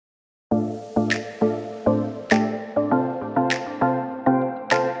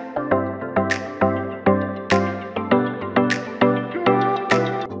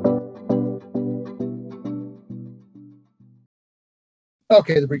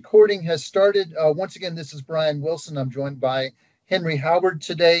Okay, the recording has started. Once again, this is Brian Wilson. I'm joined by Henry Howard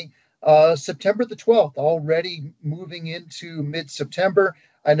today. September the 12th, already moving into mid-September.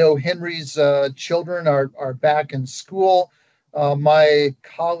 I know Henry's children are back in school. My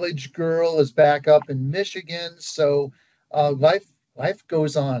college girl is back up in Michigan. So life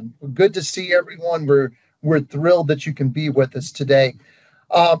goes on. Good to see everyone. We're thrilled that you can be with us today.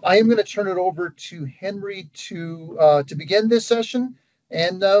 I am going to turn it over to Henry to begin this session,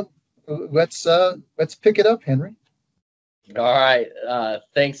 and let's pick it up, Henry. All right.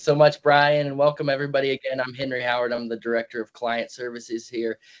 Thanks so much, Brian, and welcome everybody again. I'm Henry Howard. I'm the Director of Client Services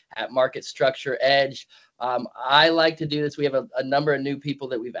here at Market Structure Edge. I like to do this. We have a number of new people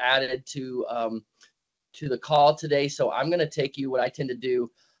that we've added to the call today. So I'm going to take you, what I tend to do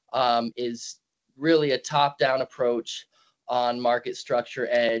is really a top-down approach on Market Structure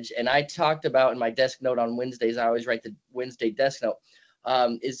Edge. And I talked about in my desk note on Wednesdays, I always write the Wednesday desk note,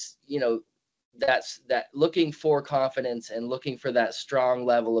 that's that looking for confidence and looking for that strong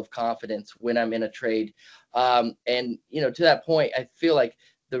level of confidence when I'm in a trade. And, to that point, I feel like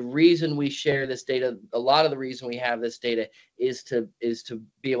the reason we share this data, a lot of the reason we have this data is to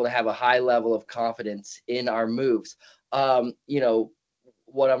be able to have a high level of confidence in our moves.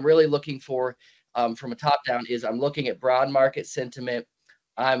 What I'm really looking for from a top down is I'm looking at broad market sentiment.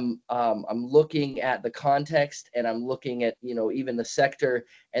 I'm looking at the context, and I'm looking at, even the sector.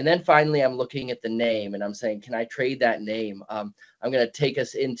 And then finally, I'm looking at the name, and I'm saying, can I trade that name? I'm going to take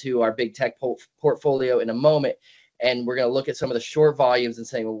us into our big tech portfolio in a moment. And we're going to look at some of the short volumes and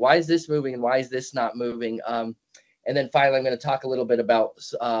saying, well, why is this moving and why is this not moving? And then finally, I'm going to talk a little bit about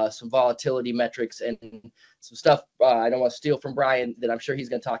some volatility metrics and some stuff I don't want to steal from Brian that I'm sure he's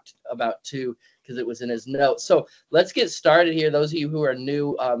going to talk about too, because it was in his notes. So let's get started here. Those of you who are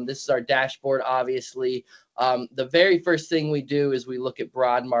new, this is our dashboard, obviously. The very first thing we do is we look at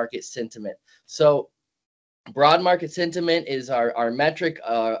broad market sentiment. So broad market sentiment is our metric.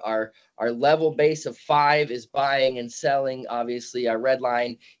 Our level base of 5 is buying and selling. Obviously, our red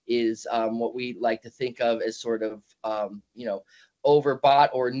line is what we like to think of as sort of, overbought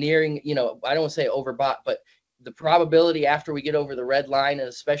or nearing, I don't want to say overbought, but the probability after we get over the red line, and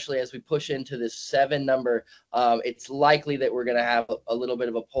especially as we push into this 7 number, it's likely that we're going to have a little bit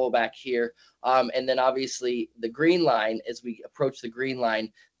of a pullback here. And then obviously the green line, as we approach the green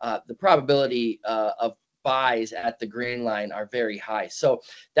line, the probability of buys at the green line are very high. So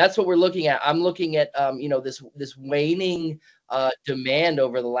that's what we're looking at. I'm looking at, this waning demand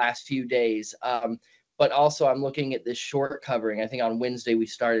over the last few days. But also I'm looking at this short covering. I think on Wednesday we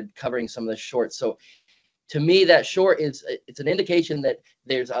started covering some of the shorts. So to me, that short it's an indication that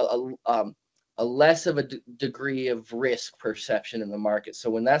there's a less of a degree of risk perception in the market. So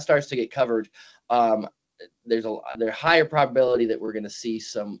when that starts to get covered, there's higher probability that we're going to see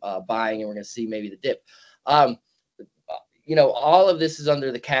some buying, and we're going to see maybe the dip. All of this is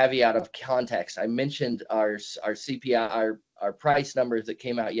under the caveat of context. I mentioned our CPI, our price numbers that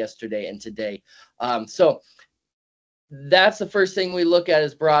came out yesterday and today. So that's the first thing we look at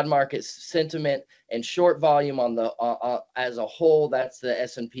is broad market sentiment and short volume on the as a whole. That's the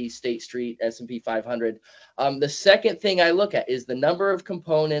S&P State Street, S&P 500. The second thing I look at is the number of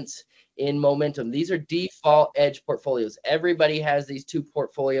components in momentum. These are default edge portfolios. Everybody has these 2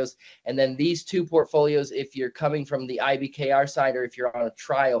 portfolios, and then these 2 portfolios, if you're coming from the IBKR side or if you're on a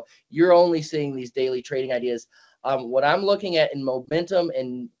trial, you're only seeing these daily trading ideas. What I'm looking at in momentum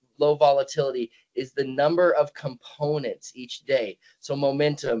and low volatility is the number of components each day. So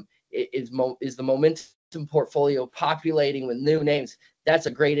momentum is the momentum portfolio populating with new names. That's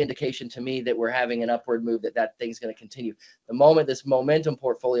a great indication to me that we're having an upward move, that thing's going to continue. The moment this momentum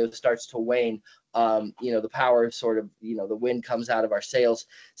portfolio starts to wane, the power of sort of, the wind comes out of our sails.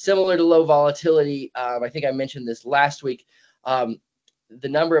 Similar to low volatility, I think I mentioned this last week, the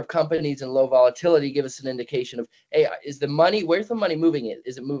number of companies in low volatility give us an indication of, hey, where's the money moving in?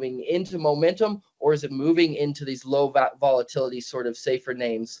 Is it moving into momentum, or is it moving into these low volatility sort of safer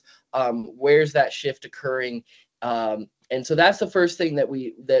names? Where's that shift occurring? And so that's the first thing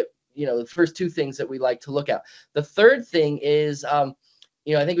the first 2 things that we like to look at. The third thing is, I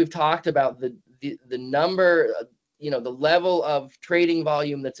think we've talked about the number, the level of trading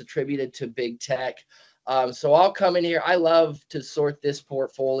volume that's attributed to big tech. So I'll come in here. I love to sort this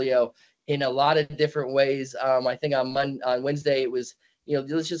portfolio in a lot of different ways. I think on Wednesday it was,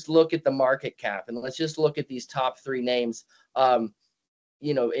 let's just look at the market cap, and let's just look at these top 3 names.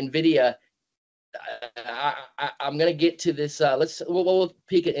 NVIDIA. I'm going to get to this. We'll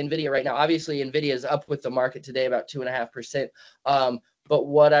peek at NVIDIA right now. Obviously, NVIDIA is up with the market today about 2.5%. But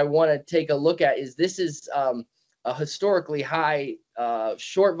what I want to take a look at is this is a historically high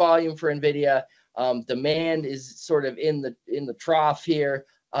short volume for NVIDIA. Demand is sort of in the trough here.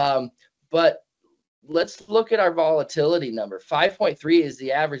 But let's look at our volatility number. 5.3 is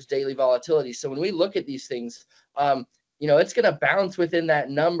the average daily volatility. So when we look at these things, it's going to bounce within that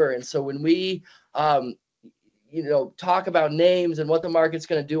number. And so when we, talk about names and what the market's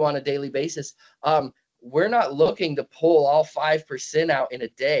going to do on a daily basis, we're not looking to pull all 5% out in a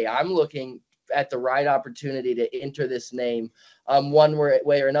day. I'm looking at the right opportunity to enter this name one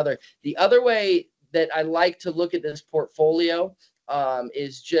way or another. The other way that I like to look at this portfolio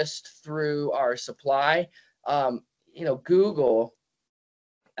is just through our supply. Google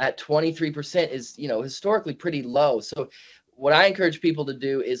at 23% is, historically pretty low. So what I encourage people to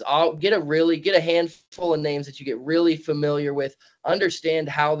do is get a handful of names that you get really familiar with, understand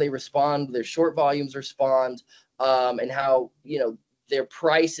how they respond, their short volumes respond, and how, their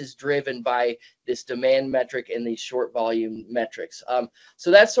price is driven by this demand metric and these short volume metrics.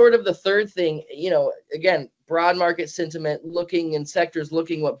 So that's sort of the third thing, again, broad market sentiment, looking in sectors,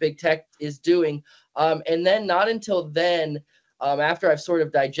 looking what big tech is doing. And then not until then, after I've sort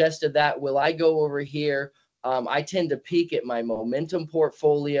of digested that, will I go over here. I tend to peek at my momentum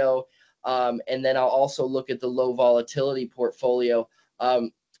portfolio, and then I'll also look at the low volatility portfolio.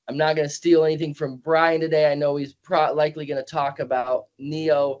 I'm not going to steal anything from Brian today. I know he's likely going to talk about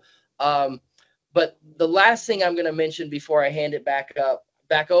NEO. But the last thing I'm going to mention before I hand it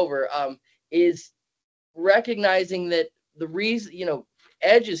back over is recognizing that the reason,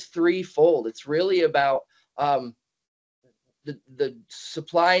 edge is threefold. It's really about the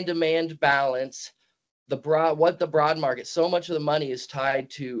supply and demand balance, what the broad market, so much of the money is tied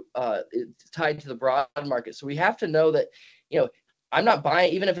to the broad market. So we have to know that, I'm not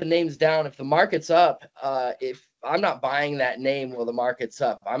buying, even if a name's down, if the market's up, if I'm not buying that name while the market's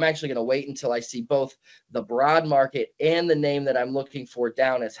up, I'm actually going to wait until I see both the broad market and the name that I'm looking for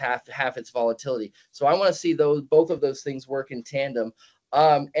down as half its volatility. So I want to see both of those things work in tandem.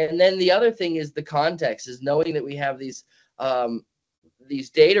 And then the other thing is the context, is knowing that we have these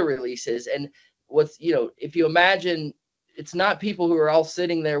data releases. And if you imagine, it's not people who are all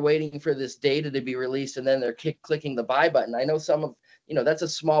sitting there waiting for this data to be released and then they're clicking the buy button. I know some of, that's a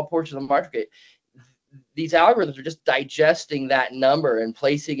small portion of the market. These algorithms are just digesting that number and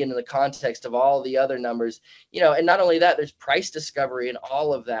placing it in the context of all the other numbers, and not only that, there's price discovery and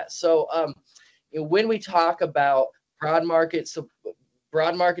all of that. So, when we talk about broad market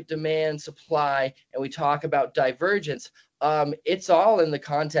demand, supply, and we talk about divergence, it's all in the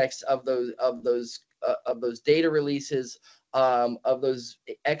context of those data releases, of those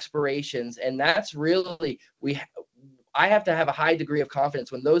expirations, and that's really I have to have a high degree of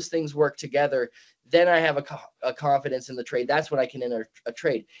confidence when those things work together. Then I have a confidence in the trade. That's when I can enter a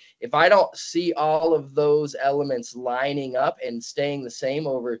trade. If I don't see all of those elements lining up and staying the same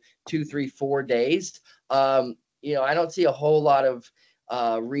over 2, 3, 4 days, I don't see a whole lot of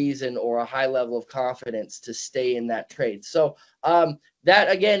reason or a high level of confidence to stay in that trade. So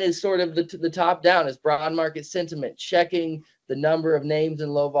that again is sort of the top down, is broad market sentiment, checking the number of names in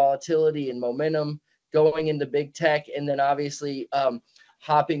low volatility and momentum, going into big tech, and then obviously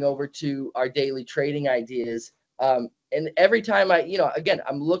hopping over to our daily trading ideas. And every time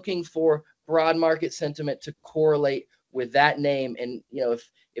I'm looking for broad market sentiment to correlate with that name. And,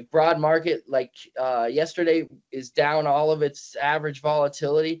 if broad market, like yesterday, is down all of its average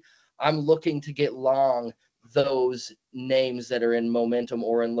volatility, I'm looking to get long those names that are in momentum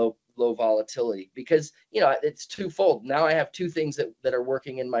or in low volatility, because it's twofold. Now I have two things that are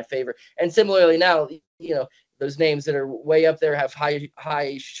working in my favor. And similarly now, those names that are way up there have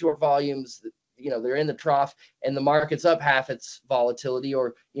high short volumes, they're in the trough and the market's up half its volatility,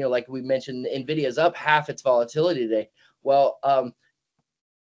 or like we mentioned, NVIDIA's up half its volatility today. Well,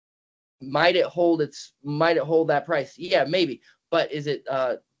 might it hold that price? Yeah, maybe. But is it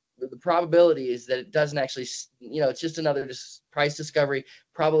the probability is that it doesn't actually, it's just another price discovery,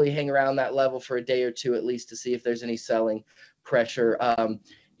 probably hang around that level for a day or two at least to see if there's any selling pressure.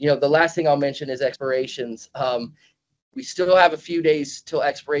 The last thing I'll mention is expirations. We still have a few days till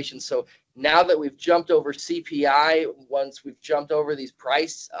expiration. So now that we've jumped over CPI, once we've jumped over these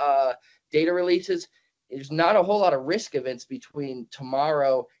price data releases, there's not a whole lot of risk events between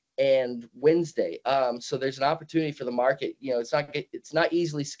tomorrow and Wednesday. So there's an opportunity for the market. It's not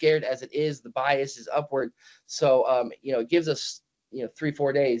easily scared as it is. The bias is upward. So, it gives us,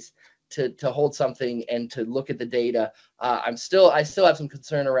 3-4 days to hold something and to look at the data. I still have some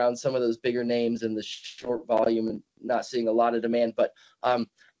concern around some of those bigger names and the short volume and not seeing a lot of demand, but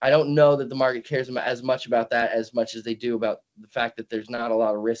I don't know that the market cares as much about that as much as they do about the fact that there's not a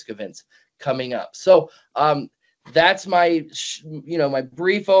lot of risk events coming up. So that's my my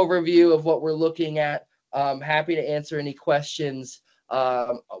brief overview of what we're looking at. Happy to answer any questions.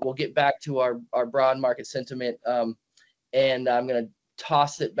 We'll get back to our broad market sentiment, and I'm going to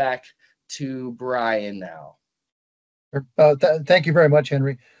toss it back to Brian now. Thank you very much,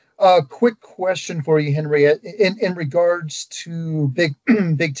 Henry. Quick question for you, Henry, in regards to big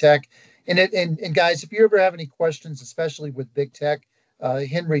tech, and guys, if you ever have any questions, especially with big tech,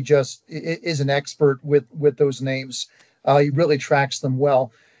 Henry just is an expert with those names. He really tracks them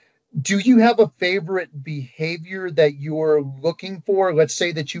well. Do you have a favorite behavior that you're looking for? Let's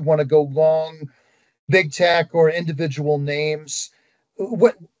say that you want to go long big tech or individual names.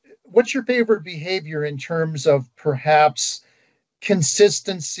 What what's your favorite behavior in terms of perhaps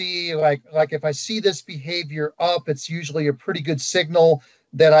consistency? Like if I see this behavior up, it's usually a pretty good signal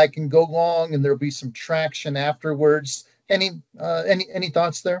that I can go long and there'll be some traction afterwards. Any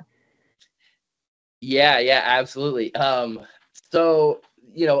thoughts there? Yeah, absolutely. So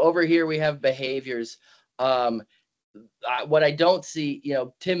over here we have behaviors. Um, what I don't see,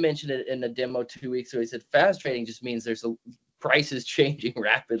 Tim mentioned it in the demo 2 weeks ago. He said fast trading just means there's prices changing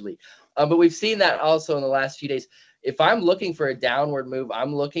rapidly. But we've seen that also in the last few days. If I'm looking for a downward move,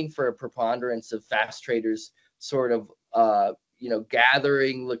 I'm looking for a preponderance of fast traders sort of,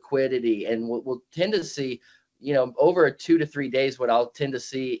 gathering liquidity. And we'll tend to see, over 2 to 3 days, what I'll tend to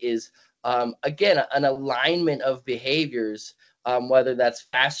see is, again, an alignment of behaviors, whether that's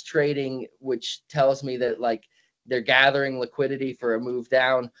fast trading, which tells me that like they're gathering liquidity for a move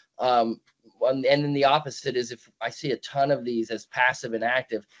down. And then the opposite is if I see a ton of these as passive and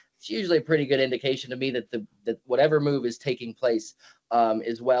active, it's usually a pretty good indication to me that that whatever move is taking place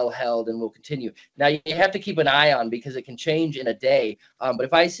is well held and will continue. Now you have to keep an eye on because it can change in a day. But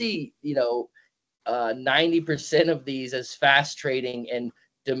if I see 90% of these as fast trading and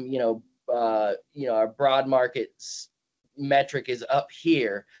our broad markets metric is up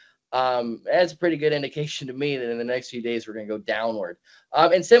here, that's a pretty good indication to me that in the next few days we're going to go downward.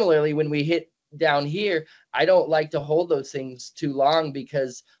 And similarly, when we hit down here, I don't like to hold those things too long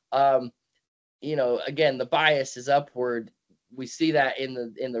because, again, the bias is upward. We see that in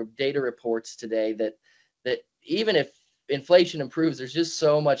the data reports today that even if inflation improves, there's just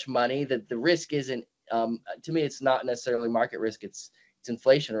so much money that the risk isn't. To me, it's not necessarily market risk. It's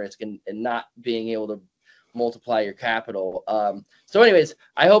inflation risk and not being able to multiply your capital. So anyways,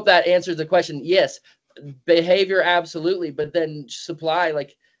 I hope that answers the question. Yes, behavior, absolutely. But then supply,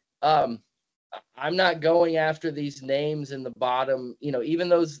 like, I'm not going after these names in the bottom, even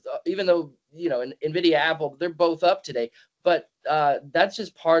though, NVIDIA, Apple, they're both up today, but that's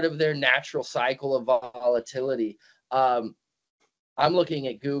just part of their natural cycle of volatility. I'm looking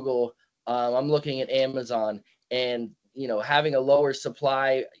at Google, I'm looking at Amazon, and, having a lower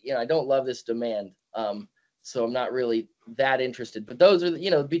supply, I don't love this demand. So I'm not really that interested. But those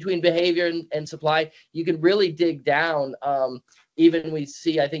are, between behavior and supply, you can really dig down. Even we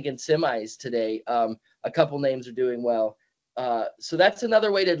see, I think, in semis today, a couple names are doing well. So that's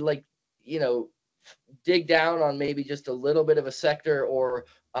another way to dig down on maybe just a little bit of a sector or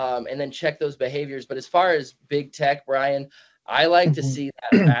and then check those behaviors. But as far as big tech, Brian, I like to see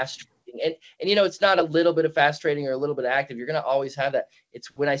that fast trading. And it's not a little bit of fast trading or a little bit active. You're going to always have that.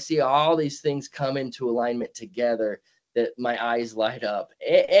 It's when I see all these things come into alignment together that my eyes light up.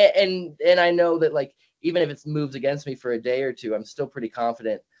 And I know that, like, even if it moves against me for a day or two, I'm still pretty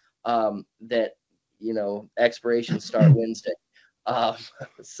confident that expirations start Wednesday.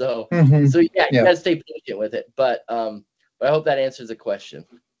 So yeah, you gotta stay patient with it. But I hope that answers the question.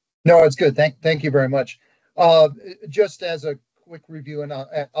 No, it's good. Thank you very much. Just as a quick review, and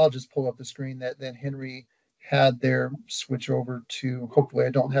I'll just pull up the screen that Henry had there. Switch over to. Hopefully, I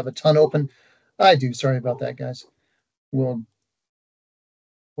don't have a ton open. I do. Sorry about that, guys. We'll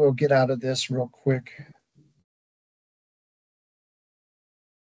get out of this real quick.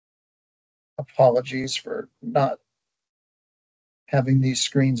 Apologies for not having these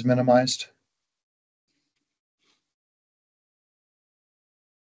screens minimized.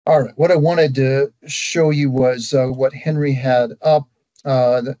 All right, what I wanted to show you was what Henry had up,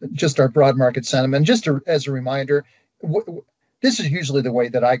 just our broad market sentiment. Just as a reminder, this is usually the way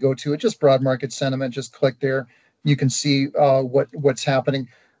that I go to it, just broad market sentiment. Just click there. You can see what's happening.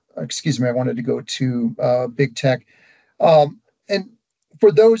 Excuse me, I wanted to go to big tech. And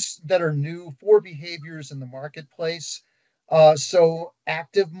for those that are new, 4 behaviors in the marketplace. So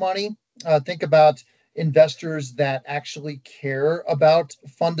active money, think about investors that actually care about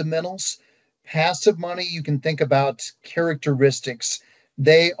fundamentals. Passive money, you can think about characteristics.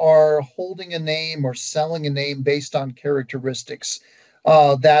 They are holding a name or selling a name based on characteristics.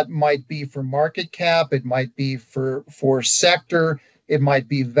 That might be for market cap, it might be for sector, it might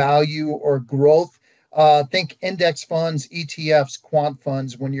be value or growth. Think index funds, ETFs, quant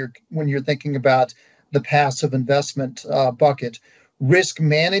funds when you're thinking about the passive investment bucket. Risk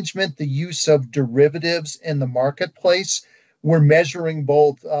management, the use of derivatives in the marketplace. We're measuring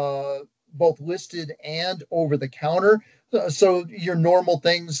both listed and over the counter. So your normal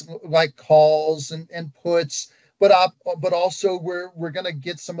things like calls and puts, but also we're going to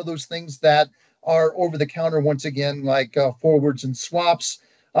get some of those things that are over the counter once again, like forwards and swaps.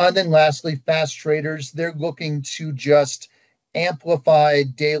 And then lastly, fast traders, they're looking to just amplify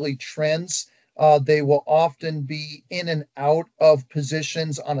daily trends. They will often be in and out of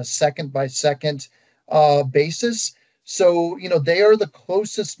positions on a second by second basis. So, they are the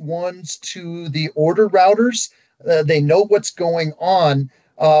closest ones to the order routers. They know what's going on,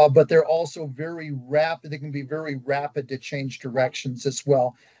 but they're also very rapid. They can be very rapid to change directions as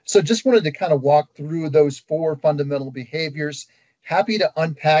well. So just wanted to kind of walk through those four fundamental behaviors. Happy to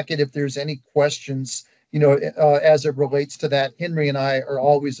unpack it if there's any questions, as it relates to that. Henry and I are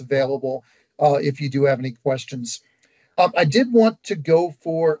always available if you do have any questions. I did want to go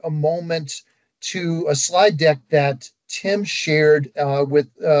for a moment to a slide deck that Tim shared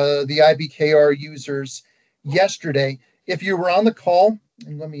with the IBKR users yesterday. If you were on the call,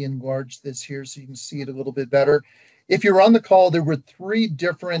 and let me enlarge this here so you can see it a little bit better. If you were on the call, there were three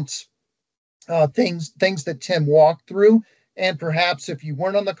different things that Tim walked through. And perhaps if you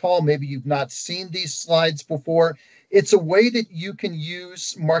weren't on the call, maybe you've not seen these slides before. It's a way that you can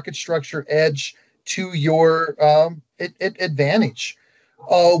use Market Structure Edge to your advantage.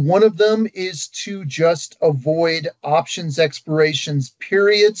 One of them is to just avoid options expirations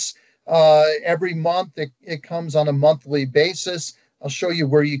periods. Every month, it comes on a monthly basis. I'll show you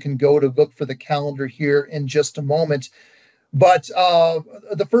where you can go to look for the calendar here in just a moment. But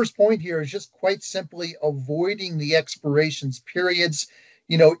the first point here is just quite simply avoiding the expirations periods.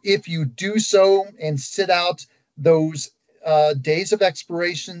 If you do so and sit out those days of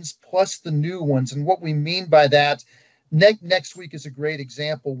expirations plus the new ones, and what we mean by that, next week is a great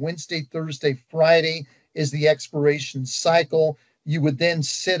example. Wednesday, Thursday, Friday is the expiration cycle. You would then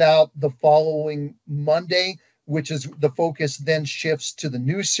sit out the following Monday, which is the focus then shifts to the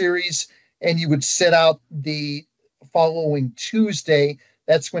new series, and you would sit out the following Tuesday.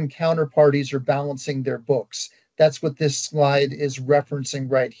 That's when counterparties are balancing their books. That's what this slide is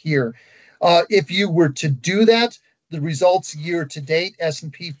referencing right here. If you were to do that, the results year to date,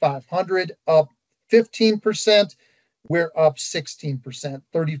 S&P 500 up 15%, we're up 16%,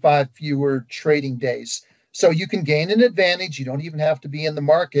 35 fewer trading days. So you can gain an advantage. You don't even have to be in the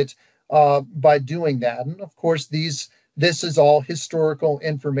market by doing that. And of course, this is all historical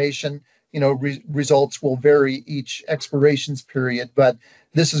information. Results will vary each expirations period, but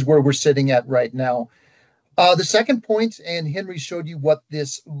this is where we're sitting at right now. The second point, and Henry showed you what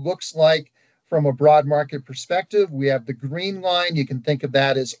this looks like from a broad market perspective. We have the green line. You can think of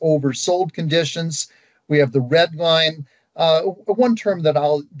that as oversold conditions. We have the red line. One term that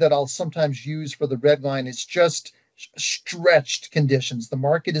I'll sometimes use for the red line is just stretched conditions. The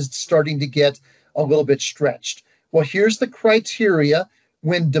market is starting to get a little bit stretched. Well, here's the criteria.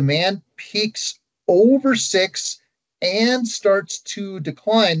 When demand peaks over 6 and starts to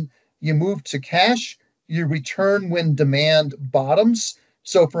decline, you move to cash. You return when demand bottoms.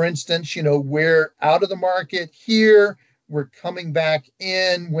 So for instance, we're out of the market here. We're coming back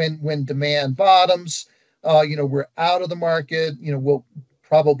in when demand bottoms. We're out of the market. We'll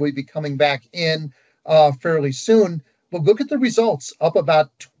probably be coming back in fairly soon. But look at the results, up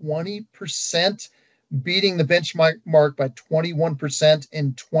about 20%, beating the benchmark by 21%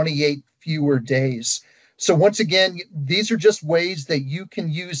 in 28 fewer days. So once again, these are just ways that you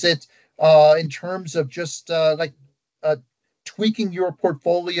can use it in terms of just tweaking your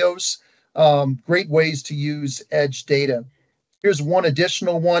portfolios. Great ways to use edge data. Here's one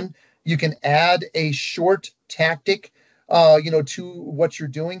additional one. You can add a short tactic, to what you're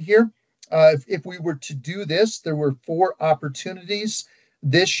doing here. If we were to do this, there were 4 opportunities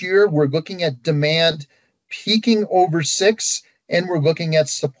this year. We're looking at demand peaking over 6, and we're looking at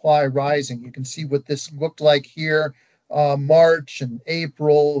supply rising. You can see what this looked like here, March and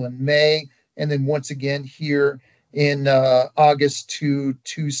April and May, and then once again here in August to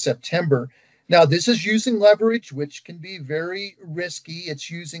September. Now, this is using leverage, which can be very risky. It's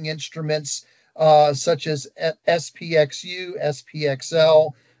using instruments such as SPXU,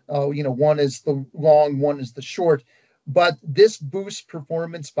 SPXL. One is the long, one is the short. But this boosts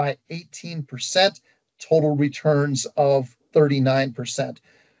performance by 18%, total returns of 39%.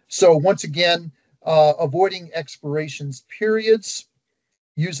 So once again, avoiding expirations periods,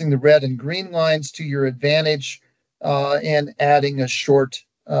 using the red and green lines to your advantage, and adding a short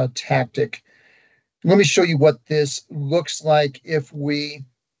tactic. Let me show you what this looks like if we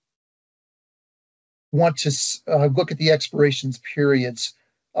want to look at the expirations periods.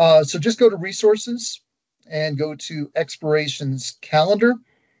 So just go to resources and go to expirations calendar,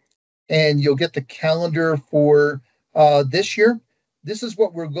 and you'll get the calendar for this year. This is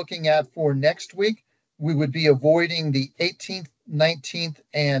what we're looking at for next week. We would be avoiding the 18th, 19th,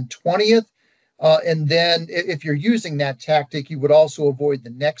 and 20th. And then if you're using that tactic, you would also avoid the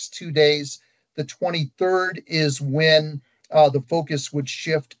next 2 days. The 23rd is when the focus would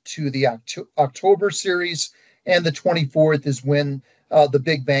shift to the October series, and the 24th is when the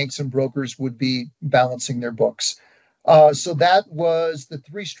big banks and brokers would be balancing their books. So that was the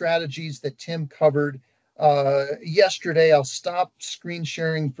three strategies that Tim covered yesterday. I'll stop screen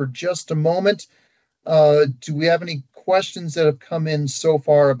sharing for just a moment. Do we have any questions that have come in so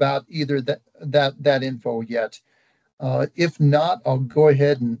far about either that info yet? If not, I'll go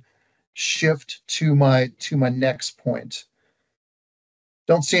ahead and shift to my next point.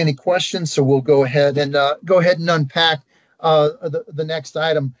 Don't see any questions, so we'll go ahead and unpack the next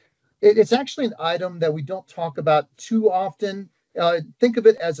item. It's actually an item that we don't talk about too often. Think of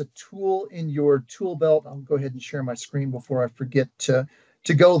it as a tool in your tool belt. I'll go ahead and share my screen before I forget to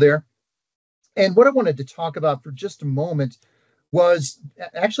go there. And what I wanted to talk about for just a moment was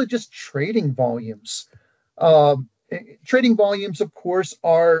actually just trading volumes. Um, Trading volumes, of course,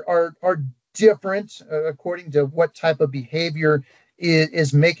 are different according to what type of behavior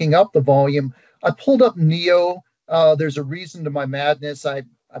is making up the volume. I pulled up Neo. There's a reason to my madness. I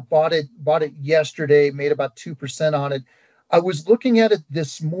bought it yesterday, made about 2% on it. I was looking at it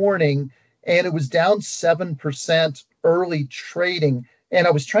this morning, and it was down 7% early trading. And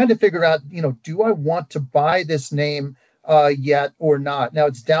I was trying to figure out, do I want to buy this name yet or not? Now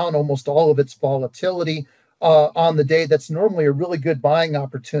it's down almost all of its volatility on the day that's normally a really good buying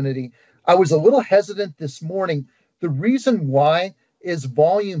opportunity. I was a little hesitant this morning. The reason why is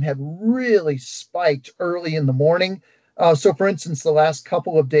volume had really spiked early in the morning. So, for instance, the last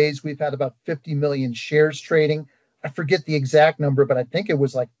couple of days, we've had about 50 million shares trading. I forget the exact number, but I think it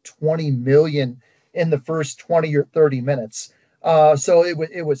was like 20 million in the first 20 or 30 minutes. So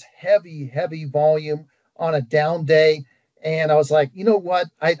it was heavy volume on a down day. And I was like, you know what?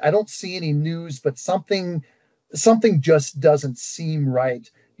 I don't see any news, but something just doesn't seem right.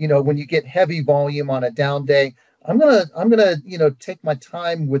 When you get heavy volume on a down day, I'm gonna take my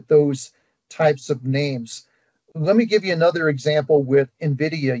time with those types of names. Let me give you another example with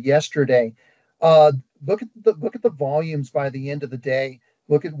Nvidia yesterday. Uh, look at the volumes by the end of the day.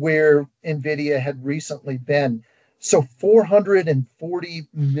 Look at where Nvidia had recently been. So 440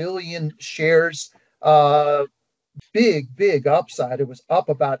 million shares. Big upside. It was up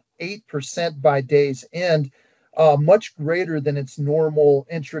about 8% by day's end, much greater than its normal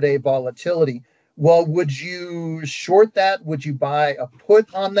intraday volatility. Well, would you short that? Would you buy a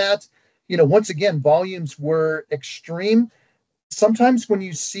put on that? Once again, volumes were extreme. Sometimes when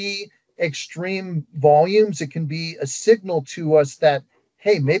you see extreme volumes, it can be a signal to us that,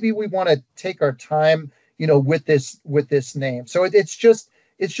 hey, maybe we want to take our time, with this name. So it's just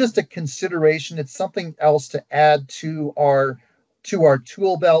a consideration. It's something else to add to our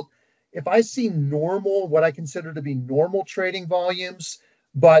tool belt. If I see normal, what I consider to be normal trading volumes,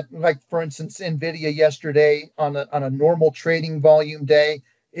 but like for instance, Nvidia yesterday on a normal trading volume day,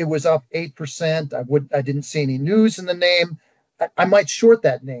 it was up 8%. I didn't see any news in the name. I might short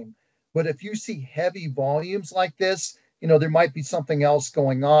that name. But if you see heavy volumes like this, there might be something else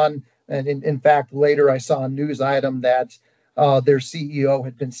going on. And in fact, later I saw a news item that their CEO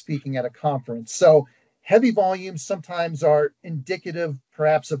had been speaking at a conference. So heavy volumes sometimes are indicative,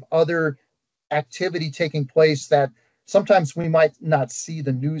 perhaps, of other activity taking place that sometimes we might not see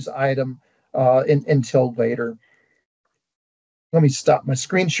the news item until later. Let me stop my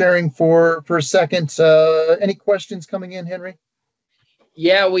screen sharing for a second. Any questions coming in, Henry?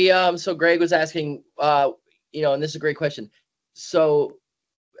 Yeah, we so Greg was asking and this is a great question. So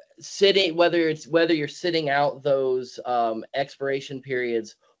sitting, whether you're sitting out those expiration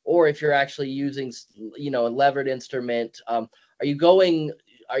periods, or if you're actually using a levered instrument, are you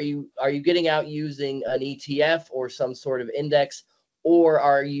getting out using an ETF or some sort of index, or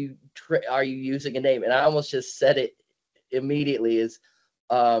are you using a name? And I almost just said it immediately is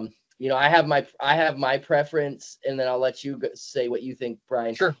I have my preference, and then I'll let you say what you think,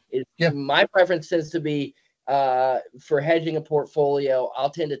 Brian. Sure. Yeah. My preference tends to be for hedging a portfolio. I'll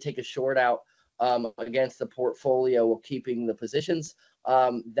tend to take a short out against the portfolio while keeping the positions.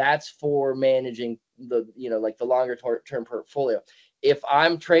 That's for managing the like the longer term portfolio. if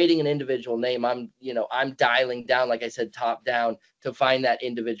I'm trading an individual name, I'm dialing down, like I said, top down to find that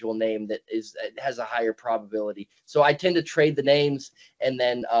individual name that has a higher probability. So I tend to trade the names and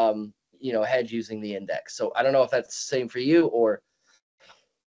then hedge using the index. So I don't know if that's the same for you, or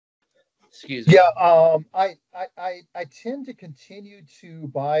excuse me. Yeah, I tend to continue to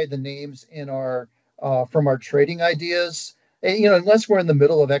buy the names in our from our trading ideas. And, unless we're in the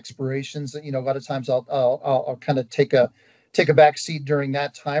middle of expirations, a lot of times I'll kind of take a back seat during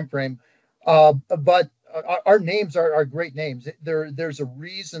that time frame. But our names are great names. There's a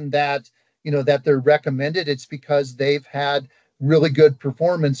reason that that they're recommended. It's because they've had really good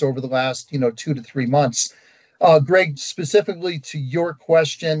performance over the last 2 to 3 months. Greg, specifically to your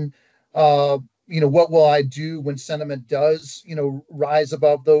question, uh, what will I do when sentiment does, rise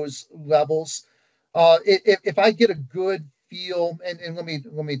above those levels? If I get a good feel, and let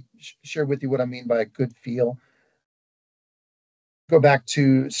me share with you what I mean by a good feel. Go back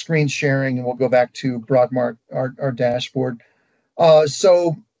to screen sharing, and we'll go back to Broadmark, our dashboard.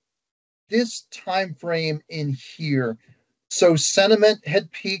 So this time frame in here, so sentiment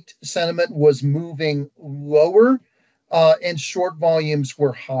had peaked, sentiment was moving lower, and short volumes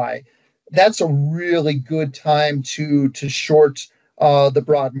were high. That's a really good time to short the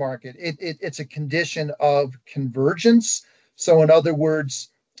broad market. It's a condition of convergence. So in other words,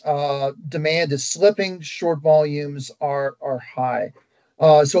 demand is slipping, short volumes are high.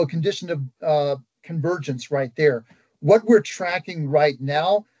 So a condition of convergence right there. What we're tracking right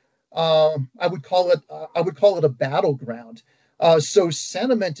now, I would call it a battleground. So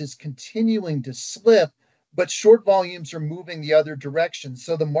sentiment is continuing to slip, but short volumes are moving the other direction.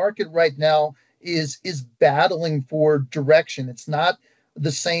 So the market right now is battling for direction. It's not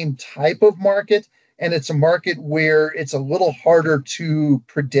the same type of market, and it's a market where it's a little harder to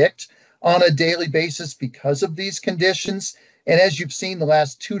predict on a daily basis because of these conditions. And as you've seen the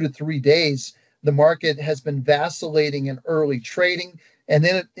last 2 to 3 days, the market has been vacillating in early trading, and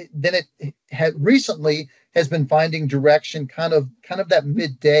then it had recently has been finding direction, kind of that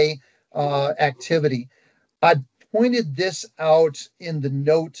midday activity. I pointed this out in the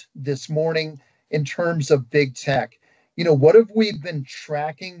note this morning in terms of big tech. What have we been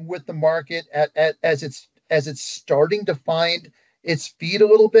tracking with the market as it's starting to find its feet a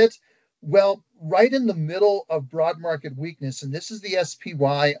little bit? Well, right in the middle of broad market weakness, and this is the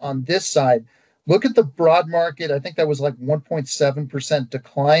SPY on this side. Look at the broad market. I think that was like 1.7%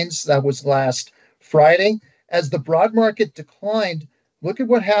 declines. That was last Friday. As the broad market declined, look at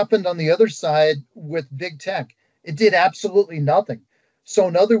what happened on the other side with big tech. It did absolutely nothing. So,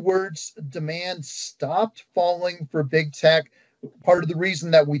 in other words, demand stopped falling for big tech. Part of the reason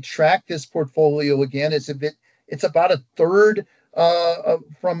that we track this portfolio again is it's about a third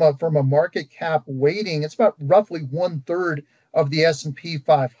from a market cap weighting. It's about roughly 1/3 of the S&P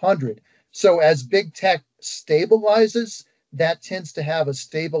 500. So as big tech stabilizes, that tends to have a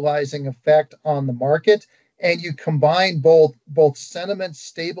stabilizing effect on the market, and you combine both sentiment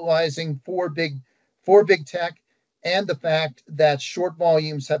stabilizing for big tech and the fact that short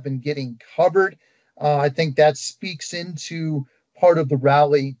volumes have been getting covered. I think that speaks into part of the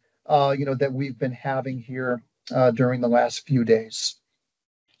rally, that we've been having here during the last few days.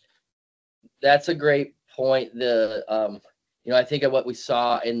 That's a great point. I think of what we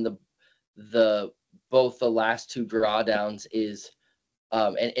saw in the both the last two drawdowns is,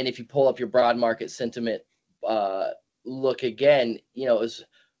 and if you pull up your broad market sentiment look again,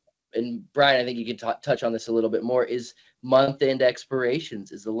 and Brian, I think you can touch on this a little bit more, is month end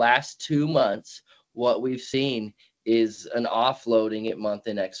expirations. Is the last 2 months what we've seen is an offloading at month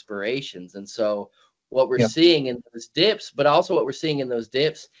end expirations. And so what we're Yeah. seeing in those dips, but also what we're seeing in those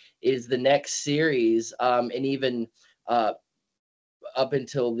dips is the next series, and even up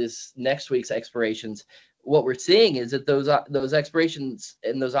until this next week's expirations, what we're seeing is that those expirations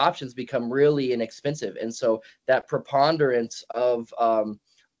and those options become really inexpensive, and so that preponderance of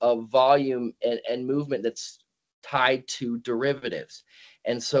volume and movement that's tied to derivatives.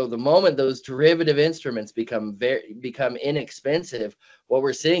 And so the moment those derivative instruments become inexpensive, what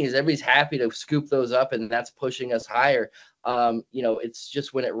we're seeing is everybody's happy to scoop those up, and that's pushing us higher. It's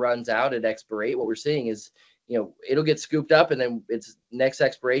just when it runs out at expiration, what we're seeing is, it'll get scooped up, and then it's next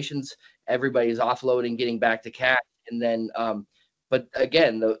expirations, everybody's offloading, getting back to cash. And then, but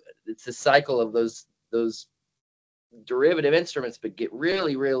again, it's a cycle of those derivative instruments, but get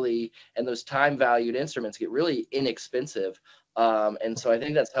really, really, and those time valued instruments get really inexpensive. And so I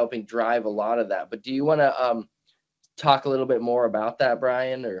think that's helping drive a lot of that. But do you want to talk a little bit more about that,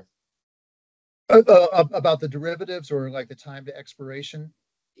 Brian, or About the derivatives or like the time to expiration?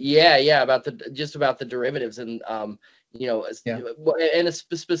 Yeah, about the derivatives and Yeah. and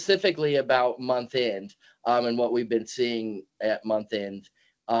specifically about month end, and what we've been seeing at month end.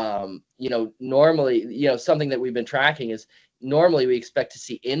 Normally, something that we've been tracking is normally we expect to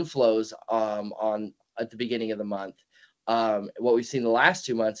see inflows on at the beginning of the month. What we've seen the last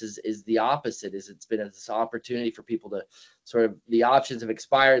 2 months is the opposite. Is it's been this opportunity for people to sort of, the options have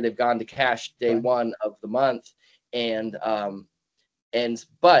expired, they've gone to cash day Right. one of the month, and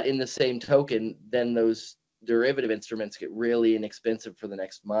but in the same token, then those derivative instruments get really inexpensive for the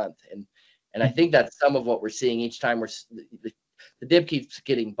next month, and I think that's some of what we're seeing each time the dip keeps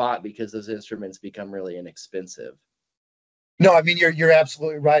getting bought because those instruments become really inexpensive. No, I mean you're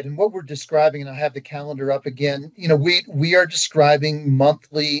absolutely right. And what we're describing, and I have the calendar up again, we are describing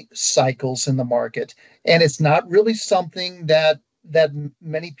monthly cycles in the market. And it's not really something that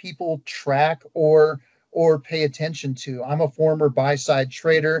many people track or pay attention to. I'm a former buy side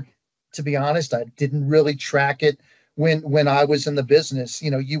trader. To be honest, I didn't really track it when I was in the business.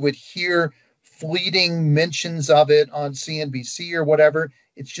 You would hear fleeting mentions of it on CNBC or whatever.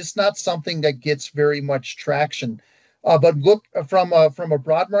 It's just not something that gets very much traction. But look from a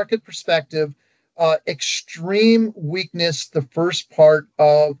broad market perspective, extreme weakness the first part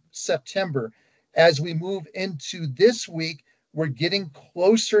of September. As we move into this week, we're getting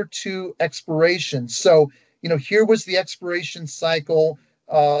closer to expiration. So, here was the expiration cycle.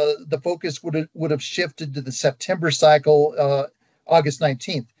 The focus would have shifted to the September cycle, August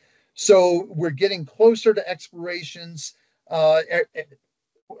 19th. So we're getting closer to expirations.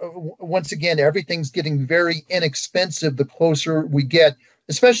 Once again, everything's getting very inexpensive the closer we get,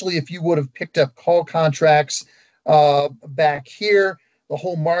 especially if you would have picked up call contracts back here. The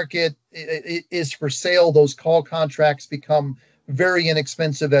whole market is for sale. Those call contracts become very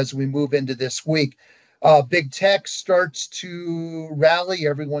inexpensive as we move into this week. Big tech starts to rally.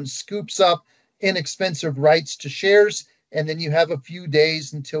 Everyone scoops up inexpensive rights to shares. And then you have a few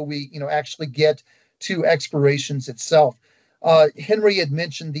days until we, actually get to expirations itself. Henry had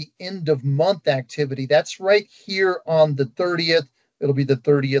mentioned the end of month activity. That's right here on the 30th. It'll be the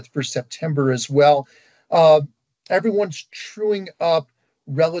 30th for September as well. Uh, Everyone's truing up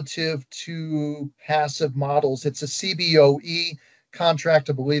relative to passive models. It's a CBOE contract.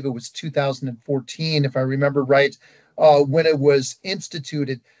 I believe it was 2014, if I remember right, when it was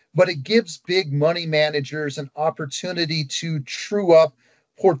instituted. But it gives big money managers an opportunity to true up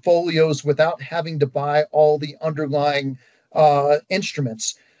portfolios without having to buy all the underlying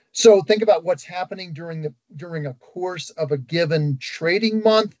instruments. So think about what's happening during a course of a given trading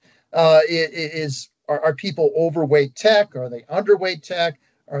month. Are people overweight tech? Are they underweight tech?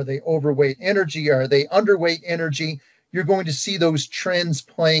 Are they overweight energy? Are they underweight energy? You're going to see those trends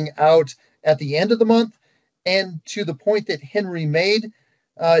playing out at the end of the month. And to the point that Henry made,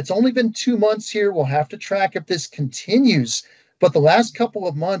 it's only been 2 months here. We'll have to track if this continues. But the last couple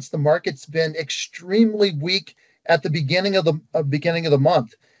of months, the market's been extremely weak at the beginning of the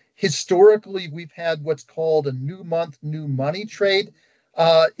month. Historically, we've had what's called a new month, new money trade.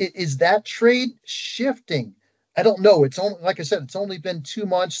 Is that trade shifting? I don't know. It's only, like I said, it's only been 2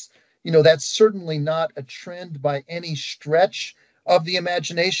 months. That's certainly not a trend by any stretch of the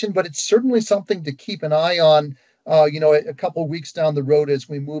imagination, but it's certainly something to keep an eye on. A couple of weeks down the road as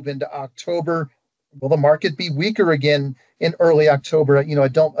we move into October. Will the market be weaker again in early October?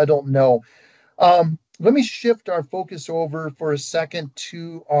 I don't know. Let me shift our focus over for a second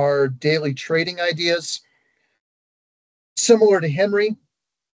to our daily trading ideas. Similar to Henry,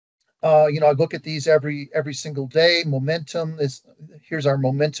 I look at these every single day. Momentum is Here's our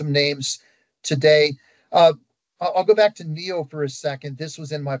momentum names today. Uh, I'll go back to Neo for a second. This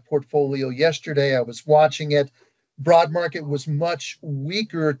was in my portfolio yesterday. I was watching it. Broad market was much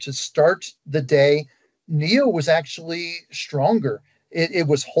weaker to start the day. Neo was actually stronger. It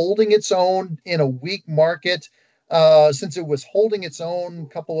was holding its own in a weak market. Since it was holding its own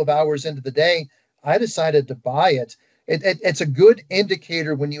a couple of hours into the day, I decided to buy it. It's a good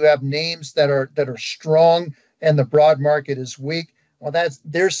indicator when you have names that are strong and the broad market is weak. Well,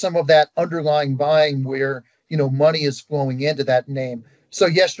 there's some of that underlying buying where money is flowing into that name. So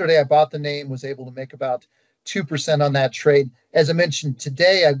yesterday I bought the name, was able to make about 2% on that trade. As I mentioned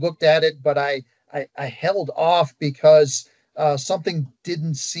today, I looked at it, but I held off because something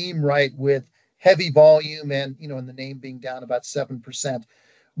didn't seem right with heavy volume and the name being down about 7%.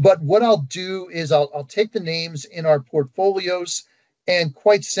 But what I'll do is I'll take the names in our portfolios and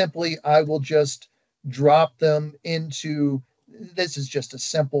quite simply, I will just drop them into, this is just a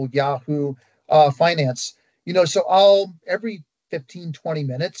simple Yahoo Finance. So every 15, 20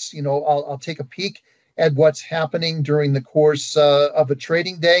 minutes, I'll take a peek at what's happening during the course of a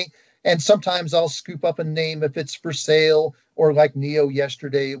trading day. And sometimes I'll scoop up a name if it's for sale, or like Neo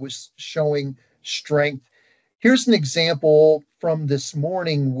yesterday, it was showing strength. Here's an example from this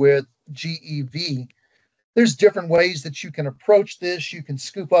morning with GEV. There's different ways that you can approach this. You can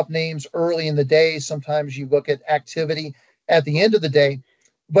scoop up names early in the day. Sometimes you look at activity at the end of the day.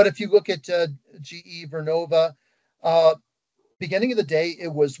 But if you look at GE Vernova, uh, beginning of the day,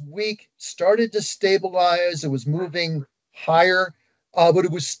 it was weak, started to stabilize. It was moving higher, but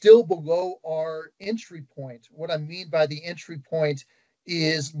it was still below our entry point. What I mean by the entry point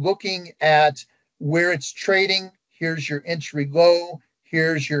is looking at where it's trading. Here's your entry low.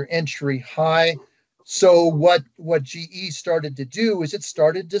 Here's your entry high. So what GE started to do is it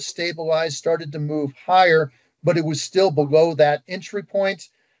started to stabilize, started to move higher, but it was still below that entry point.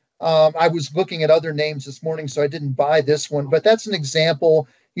 I was looking at other names this morning, so I didn't buy this one, but that's an example,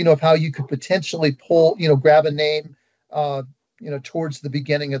 of how you could potentially pull, grab a name, uh, towards the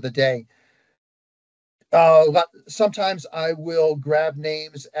beginning of the day. Sometimes I will grab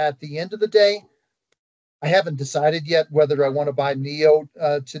names at the end of the day. I haven't decided yet whether I want to buy Neo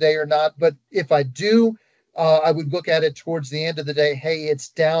today or not, but if I do, I would look at it towards the end of the day. Hey, it's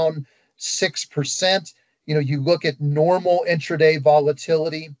down 6%. You look at normal intraday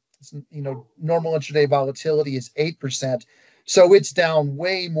volatility. Normal intraday volatility is 8%. So it's down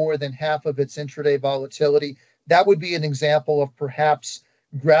way more than half of its intraday volatility. That would be an example of perhaps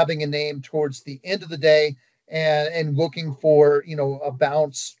grabbing a name towards the end of the day and looking for, a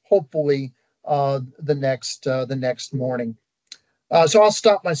bounce, hopefully the next morning. So I'll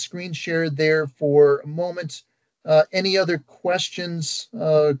stop my screen share there for a moment. Any other questions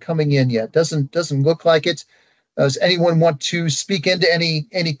coming in yet? Doesn't look like it. Does anyone want to speak into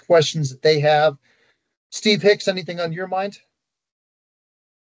any questions that they have? Steve Hicks, anything on your mind?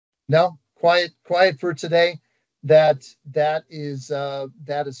 No, quiet for today. That is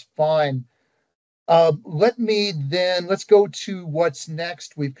fine. Let's go to what's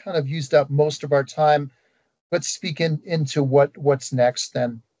next. We've kind of used up most of our time. Let's speak into what's next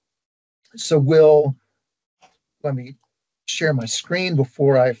then. So let me share my screen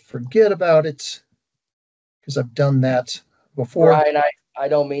before I forget about it, because I've done that before. Brian, I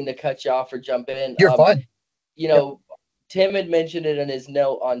don't mean to cut you off or jump in. You're fine. Yep. Tim had mentioned it in his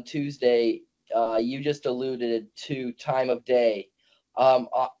note on Tuesday. You just alluded to time of day.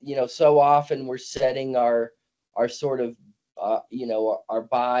 So often we're setting our sort of our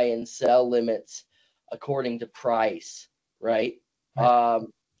buy and sell limits according to price, right?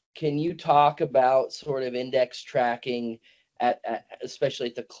 Can you talk about sort of index tracking at especially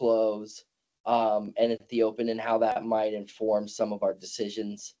at the close and at the open, and how that might inform some of our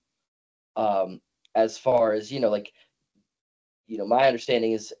decisions, as far as my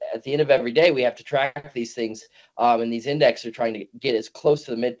understanding is at the end of every day we have to track these things, and these index are trying to get as close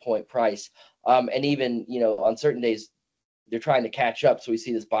to the midpoint price, and even on certain days they're trying to catch up, so we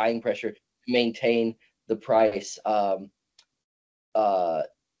see this buying pressure to maintain the price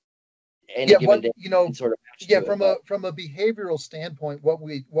any given day, sort of from a behavioral standpoint, what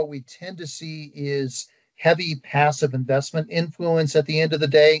we tend to see is heavy passive investment influence at the end of the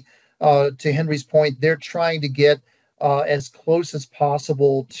day. To Henry's point, they're trying to get as close as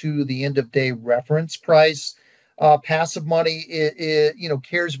possible to the end of day reference price. Passive money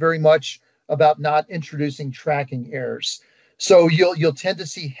cares very much about not introducing tracking errors. So you'll tend to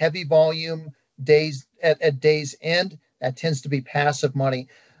see heavy volume days at day's end. That tends to be passive money.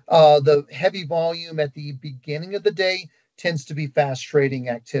 The heavy volume at the beginning of the day tends to be fast trading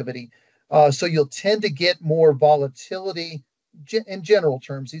activity. So you'll tend to get more volatility in general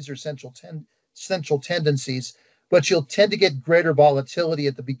terms. These are central tendencies, but you'll tend to get greater volatility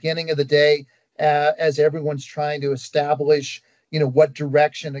at the beginning of the day as everyone's trying to establish, what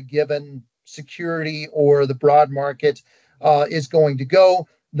direction a given security or the broad market is going to go.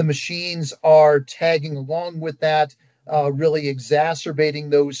 The machines are tagging along with that, really exacerbating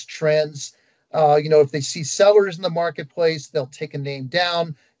those trends. If they see sellers in the marketplace, they'll take a name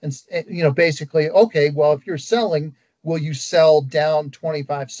down and, basically, okay, well, if you're selling, will you sell down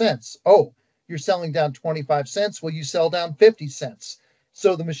 25 cents? Oh, you're selling down 25 cents. Will you sell down 50 cents?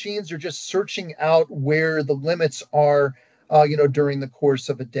 So the machines are just searching out where the limits are, during the course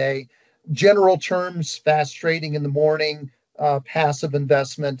of a day. General terms, fast trading in the morning, passive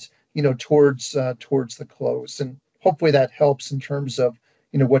investment, towards the close. And hopefully that helps in terms of,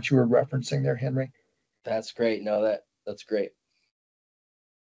 what you were referencing there, Henry. That's great. No, that's great.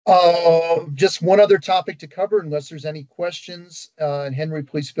 Just one other topic to cover, unless there's any questions. And Henry,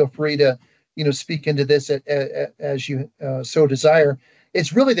 please feel free to, speak into this as you so desire.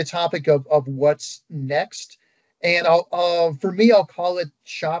 it's really the topic of what's next. And for me, I'll call it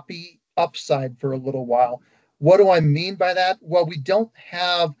choppy upside for a little while. What do I mean by that? Well, we don't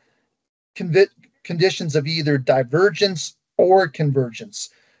have convi- conditions of either divergence or convergence.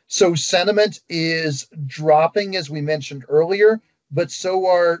 So sentiment is dropping, as we mentioned earlier, but so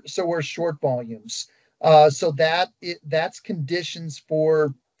are short volumes. That's conditions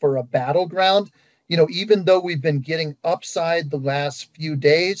for a battleground. Even though we've been getting upside the last few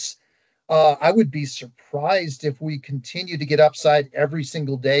days, I would be surprised if we continue to get upside every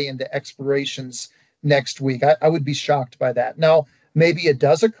single day into expirations next week. I would be shocked by that. Now, maybe it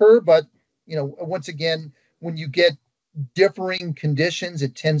does occur, but once again, when you get differing conditions,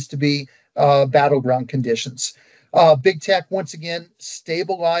 it tends to be battleground conditions. Big tech, once again,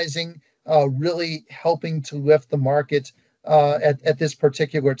 stabilizing, really helping to lift the market at this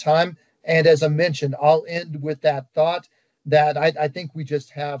particular time. And as I mentioned, I'll end with that thought that I think we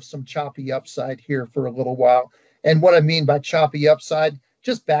just have some choppy upside here for a little while. And what I mean by choppy upside,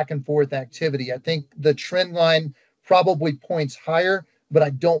 just back and forth activity. I think the trend line probably points higher, but I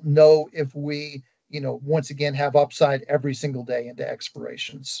don't know if we, once again, have upside every single day into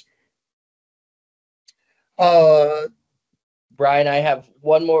expirations. Uh, Brian, I have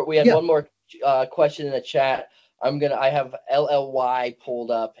one more. We had yeah, one more question in the chat. I have LLY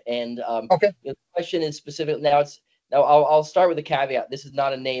pulled up, and okay. the question is specific. I'll start with a caveat. This is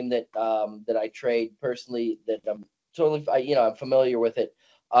not a name that I trade personally. That I'm totally, I'm familiar with it.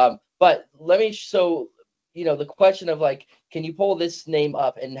 But let me. So, the question of like, can you pull this name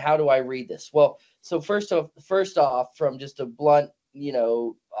up, and how do I read this? Well, so first off, from just a blunt,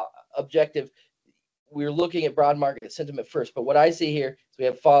 objective, we're looking at broad market sentiment first. But what I see here is we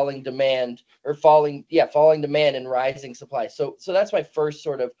have falling demand and rising supply. So that's my first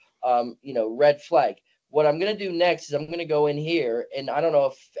sort of red flag. What I'm going to do next is I'm going to go in here, and I don't know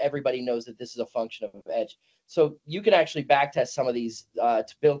if everybody knows that this is a function of edge. So you can actually backtest some of these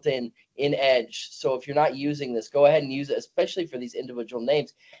built in edge. So if you're not using this, go ahead and use it, especially for these individual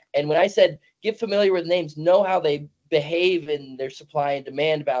names. And when I said get familiar with names, know how they behave in their supply and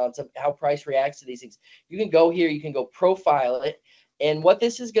demand balance, of how price reacts to these things. You can go here, you can go profile it. And what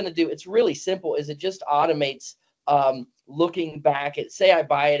this is going to do, it's really simple, is it just automates looking back at, say I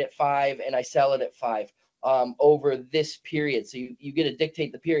buy it at 5 and I sell it at 5 over this period. So you get to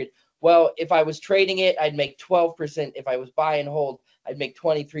dictate the period. Well, if I was trading it, I'd make 12%. If I was buy and hold, I'd make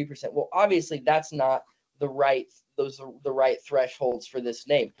 23%. Well, obviously that's not the right thresholds for this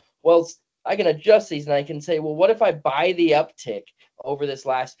name. Well, I can adjust these and I can say, well, what if I buy the uptick over this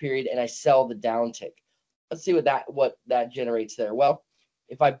last period and I sell the downtick? Let's see what that generates there. Well,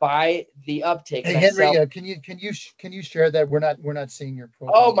 if I buy the uptick Hey and I Henry, sell, can you share that? We're not seeing your oh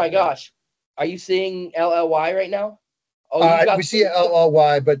profile my right now. gosh, are you seeing LLY right now? Oh, you We got see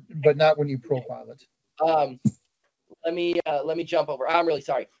LLY, but not when you profile it. um. Let me jump over. I'm really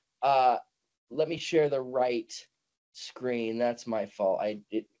sorry. Uh, let me share the right screen. That's my fault.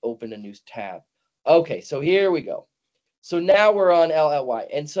 It opened a new tab. Okay, so here we go. So now we're on LLY,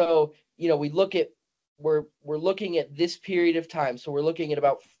 and so we're looking at this period of time. So we're looking at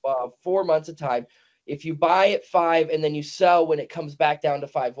about 4 months of time. If you buy at 5 and then you sell when it comes back down to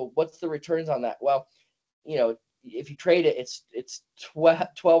 5, well, what's the returns on that? Well, if you trade it, it's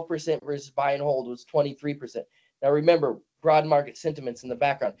 12% versus buy and hold was 23%. Now remember, broad market sentiments in the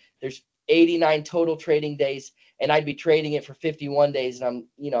background. There's 89 total trading days, and I'd be trading it for 51 days, and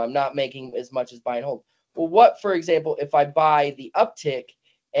I'm not making as much as buy and hold. Well, what, for example, if I buy the uptick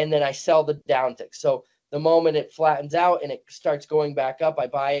and then I sell the downtick? So the moment it flattens out and it starts going back up, I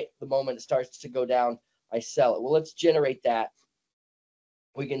buy it. The moment it starts to go down, I sell it. Well, let's generate that.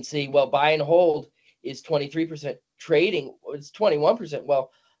 We can see, well, buy and hold is 23%, trading it's 21%.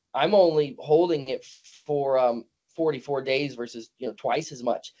 Well, I'm only holding it for 44 days versus twice as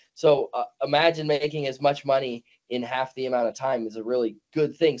much. So imagine making as much money in half the amount of time is a really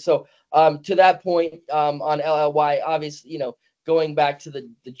good thing. So to that point, on LLY, obviously, going back to the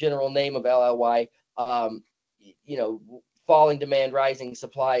general name of LLY, falling demand, rising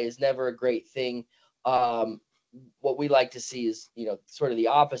supply is never a great thing. What we like to see is sort of the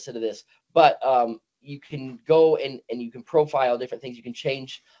opposite of this, but you can go and you can profile different things. You can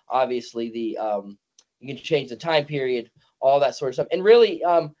change, obviously, you can change the time period, all that sort of stuff, and really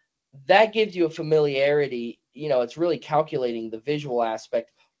that gives you a familiarity. It's really calculating the visual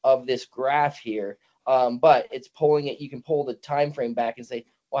aspect of this graph here, but it's pulling it. You can pull the time frame back and say,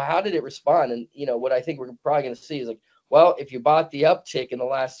 well, how did it respond? And what I think we're probably going to see is like, well, if you bought the uptick in the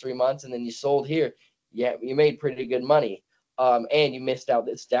last 3 months and then you sold here, yeah, you made pretty good money, and you missed out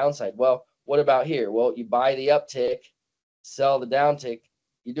this downside. Well, what about here? Well, you buy the uptick sell the downtick,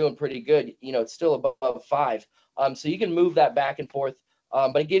 you're doing pretty good. You know, it's still above 5. So you can move that back and forth.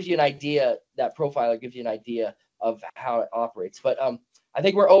 But it gives you an idea, that profiler gives you an idea of how it operates. But I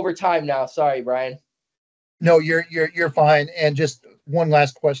think we're over time now. Sorry, Brian. No, you're fine. And just one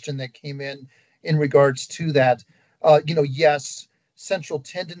last question that came in regards to that. Yes, central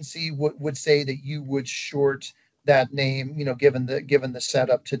tendency would say that you would short that name, given the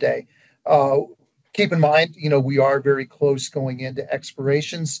setup today. Uh, Keep in mind, we are very close going into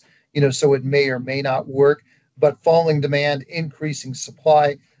expirations, so it may or may not work. But falling demand, increasing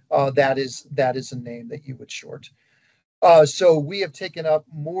supply, that is a name that you would short. So we have taken up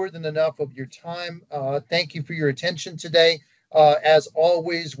more than enough of your time. Thank you for your attention today. As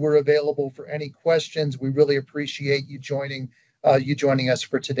always, we're available for any questions. We really appreciate you joining us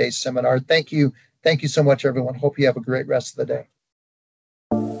for today's seminar. Thank you so much, everyone. Hope you have a great rest of the day.